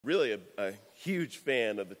really a huge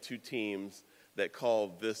fan of the two teams that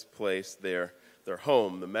call this place their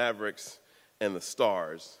home, the Mavericks and the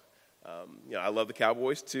Stars. I love the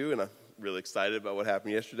Cowboys too, and I'm really excited about what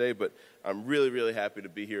happened yesterday, but I'm really, really happy to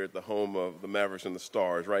be here at the home of the Mavericks and the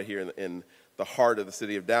Stars, right here in the heart of the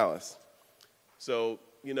city of Dallas. So,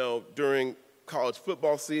 during college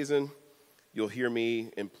football season, you'll hear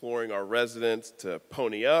me imploring our residents to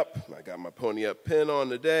pony up. I got my pony up pin on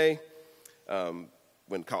today.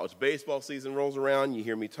 When college baseball season rolls around, you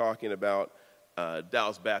hear me talking about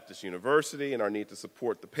Dallas Baptist University and our need to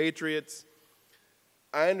support the Patriots.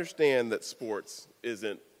 I understand that sports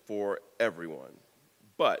isn't for everyone,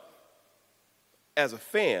 but as a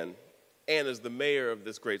fan and as the mayor of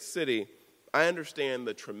this great city, I understand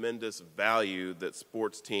the tremendous value that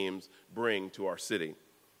sports teams bring to our city.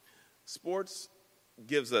 Sports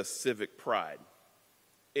gives us civic pride.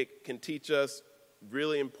 It can teach us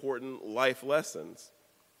really important life lessons.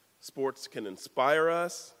 Sports can inspire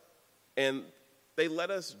us, and they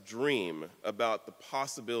let us dream about the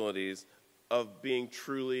possibilities of being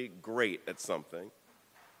truly great at something.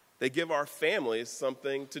 They give our families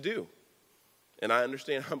something to do. And I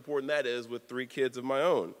understand how important that is with 3 kids of my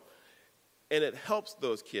own. And it helps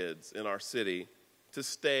those kids in our city to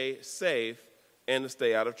stay safe and to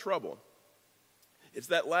stay out of trouble. It's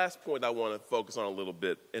that last point I want to focus on a little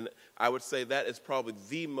bit, and I would say that is probably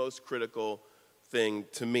the most critical thing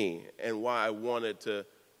to me and why I wanted to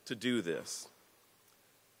do this.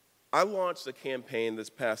 I launched a campaign this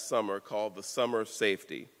past summer called the Summer of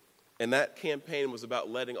Safety, and that campaign was about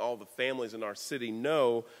letting all the families in our city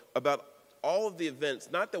know about all of the events,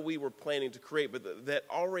 not that we were planning to create, but that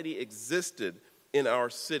already existed in our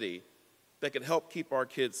city that could help keep our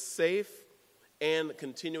kids safe and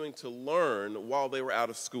continuing to learn while they were out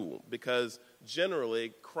of school. Because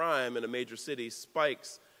generally, crime in a major city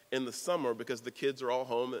spikes in the summer because the kids are all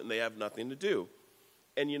home and they have nothing to do.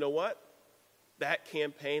 And you know what? That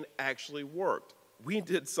campaign actually worked. We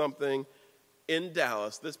did something in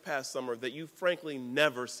Dallas this past summer that you frankly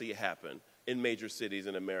never see happen in major cities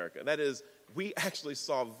in America. That is, we actually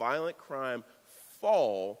saw violent crime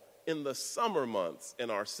fall in the summer months in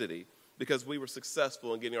our city because we were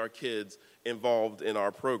successful in getting our kids involved in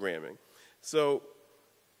our programming. So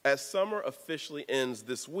as summer officially ends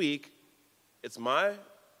this week, it's my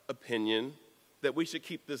opinion that we should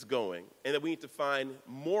keep this going and that we need to find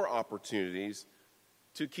more opportunities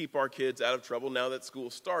to keep our kids out of trouble. Now that school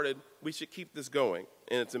started, we should keep this going.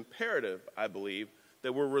 And it's imperative, I believe,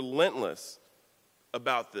 that we're relentless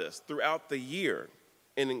about this throughout the year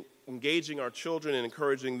in engaging our children and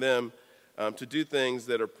encouraging them to do things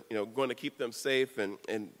that are going to keep them safe and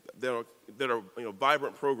that are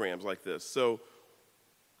vibrant programs like this. So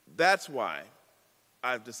that's why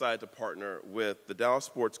I've decided to partner with the Dallas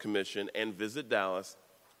Sports Commission and Visit Dallas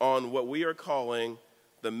on what we are calling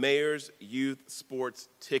the Mayor's Youth Sports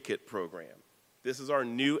Ticket Program. This is our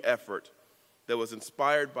new effort that was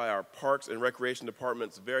inspired by our Parks and Recreation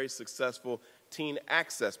Department's very successful Teen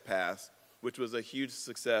Access Pass, which was a huge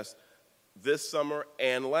success this summer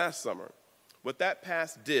and last summer. What that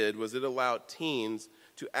pass did was it allowed teens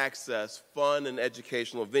to access fun and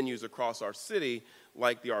educational venues across our city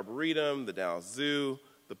like the Arboretum, the Dallas Zoo,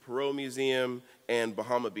 the Perot Museum, and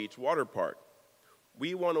Bahama Beach Water Park.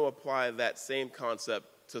 We want to apply that same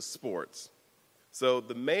concept to sports. So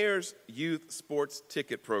the Mayor's Youth Sports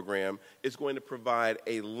Ticket Program is going to provide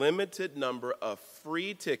a limited number of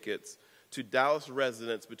free tickets to Dallas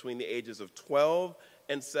residents between the ages of 12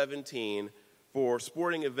 and 17 for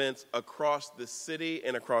sporting events across this city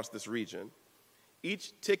and across this region.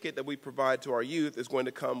 Each ticket that we provide to our youth is going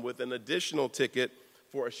to come with an additional ticket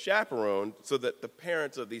for a chaperone so that the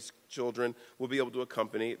parents of these children will be able to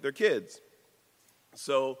accompany their kids.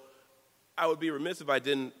 So I would be remiss if I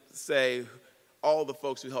didn't say all the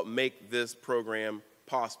folks who helped make this program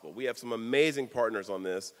possible. We have some amazing partners on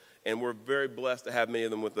this, and we're very blessed to have many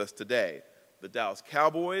of them with us today. The Dallas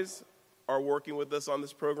Cowboys are working with us on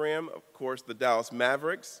this program. Of course, the Dallas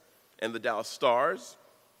Mavericks and the Dallas Stars,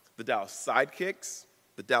 the Dallas Sidekicks,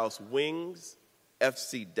 the Dallas Wings,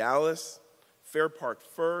 FC Dallas, Fair Park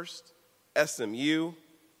First, SMU,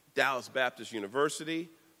 Dallas Baptist University,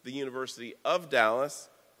 the University of Dallas,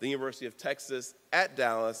 the University of Texas at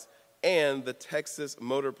Dallas, and the Texas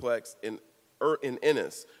Motorplex in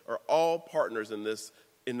Ennis are all partners in this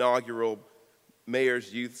inaugural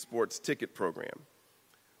Mayor's Youth Sports Ticket Program.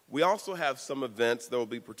 We also have some events that will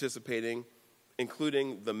be participating,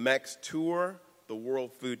 including the MEX Tour, the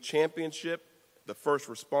World Food Championship, the First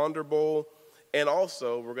Responder Bowl, and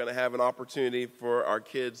also we're going to have an opportunity for our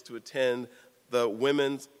kids to attend the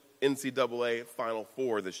Women's NCAA Final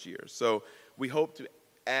Four this year. So we hope to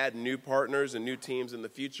add new partners and new teams in the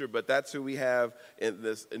future, but that's who we have in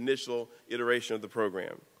this initial iteration of the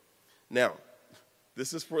program. Now,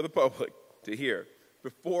 this is for the public to hear.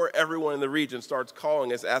 Before everyone in the region starts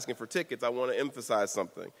calling us asking for tickets, I want to emphasize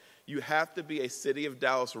something. You have to be a City of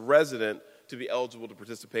Dallas resident to be eligible to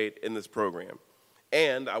participate in this program.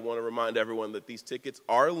 And I want to remind everyone that these tickets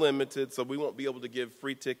are limited, so we won't be able to give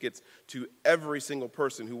free tickets to every single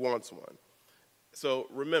person who wants one. So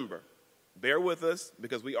remember, bear with us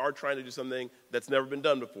because we are trying to do something that's never been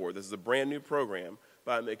done before. This is a brand new program,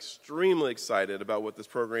 but I'm extremely excited about what this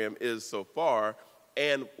program is so far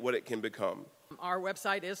and what it can become. Our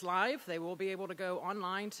website is live. They will be able to go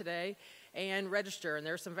online today and register. And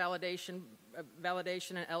there's some validation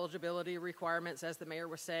and eligibility requirements, as the mayor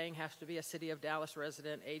was saying, has to be a City of Dallas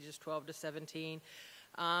resident, ages 12 to 17.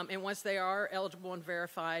 And once they are eligible and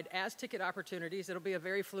verified as ticket opportunities, it'll be a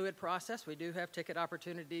very fluid process. We do have ticket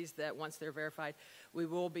opportunities that once they're verified, we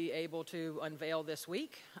will be able to unveil this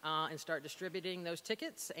week and start distributing those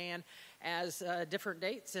tickets. And as different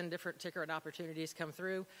dates and different ticket opportunities come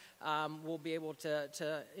through, we'll be able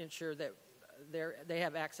to ensure that they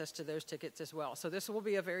have access to those tickets as well. So this will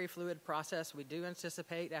be a very fluid process. We do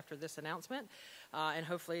anticipate after this announcement and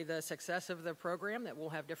hopefully the success of the program that we'll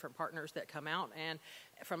have different partners that come out. And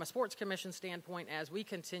from a Sports Commission standpoint, as we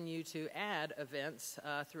continue to add events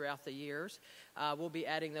throughout the years, we'll be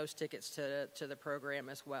adding those tickets to the program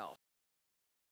as well.